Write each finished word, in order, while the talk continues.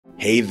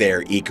Hey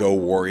there, eco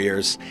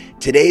warriors.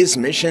 Today's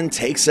mission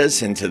takes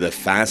us into the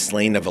fast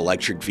lane of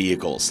electric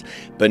vehicles,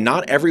 but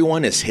not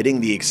everyone is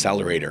hitting the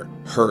accelerator.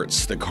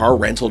 Hertz, the car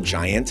rental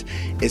giant,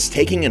 is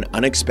taking an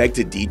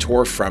unexpected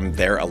detour from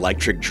their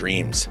electric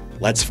dreams.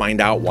 Let's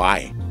find out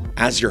why.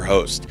 As your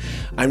host,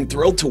 I'm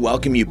thrilled to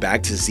welcome you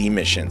back to Z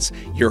Missions,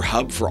 your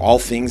hub for all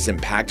things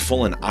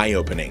impactful and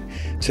eye-opening.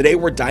 Today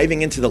we're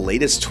diving into the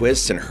latest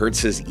twists in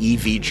Hertz's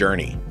EV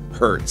journey.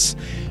 Hertz,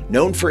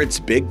 known for its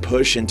big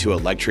push into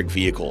electric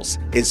vehicles,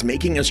 is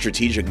making a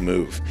strategic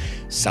move,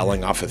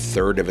 selling off a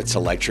third of its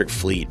electric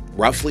fleet,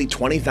 roughly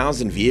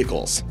 20,000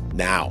 vehicles.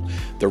 Now,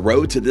 the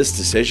road to this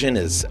decision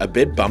is a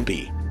bit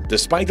bumpy.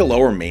 Despite the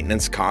lower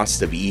maintenance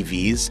costs of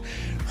EVs,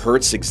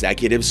 Hertz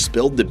executives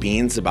spilled the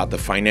beans about the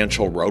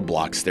financial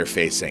roadblocks they're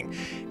facing.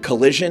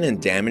 Collision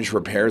and damage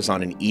repairs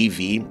on an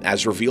EV,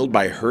 as revealed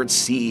by Hertz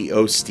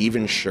CEO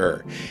Stephen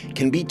Scherr,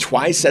 can be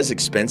twice as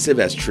expensive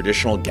as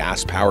traditional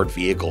gas-powered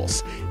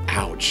vehicles.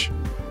 Ouch.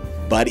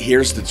 But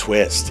here's the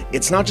twist.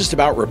 It's not just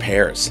about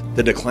repairs.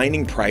 The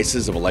declining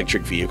prices of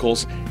electric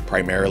vehicles,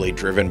 primarily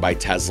driven by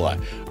Tesla,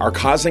 are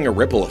causing a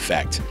ripple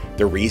effect.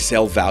 The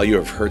resale value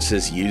of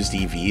Hertz's used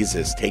EVs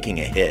is taking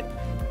a hit.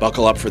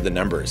 Buckle up for the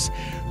numbers.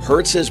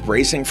 Hertz is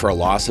bracing for a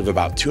loss of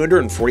about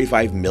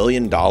 $245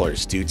 million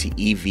due to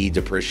EV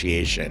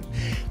depreciation.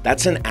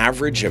 That's an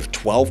average of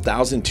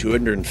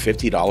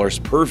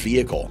 $12,250 per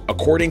vehicle,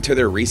 according to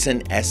their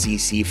recent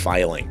SEC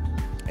filing.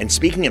 And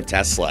speaking of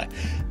Tesla,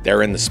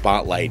 they're in the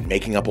spotlight,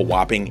 making up a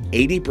whopping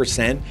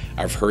 80%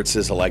 of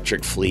Hertz's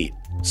electric fleet.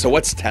 So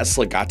what's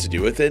Tesla got to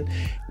do with it?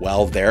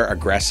 Well, their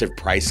aggressive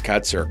price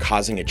cuts are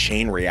causing a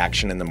chain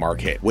reaction in the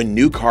market. When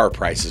new car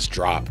prices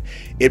drop,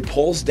 it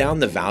pulls down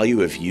the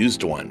value of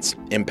used ones,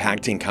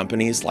 impacting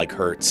companies like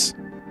Hertz.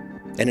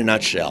 In a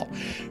nutshell,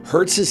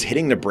 Hertz is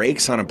hitting the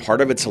brakes on a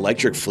part of its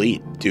electric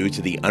fleet due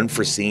to the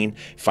unforeseen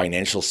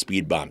financial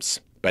speed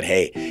bumps. But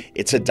hey,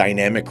 it's a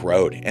dynamic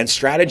road, and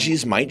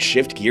strategies might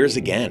shift gears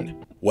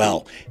again.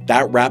 Well,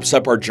 that wraps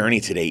up our journey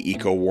today,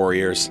 Eco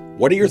Warriors.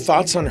 What are your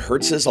thoughts on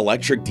Hertz's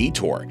electric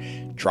detour?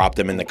 Drop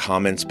them in the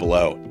comments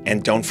below.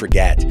 And don't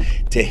forget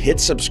to hit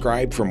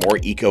subscribe for more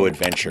eco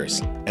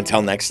adventures.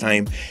 Until next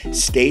time,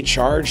 stay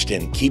charged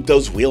and keep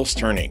those wheels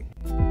turning.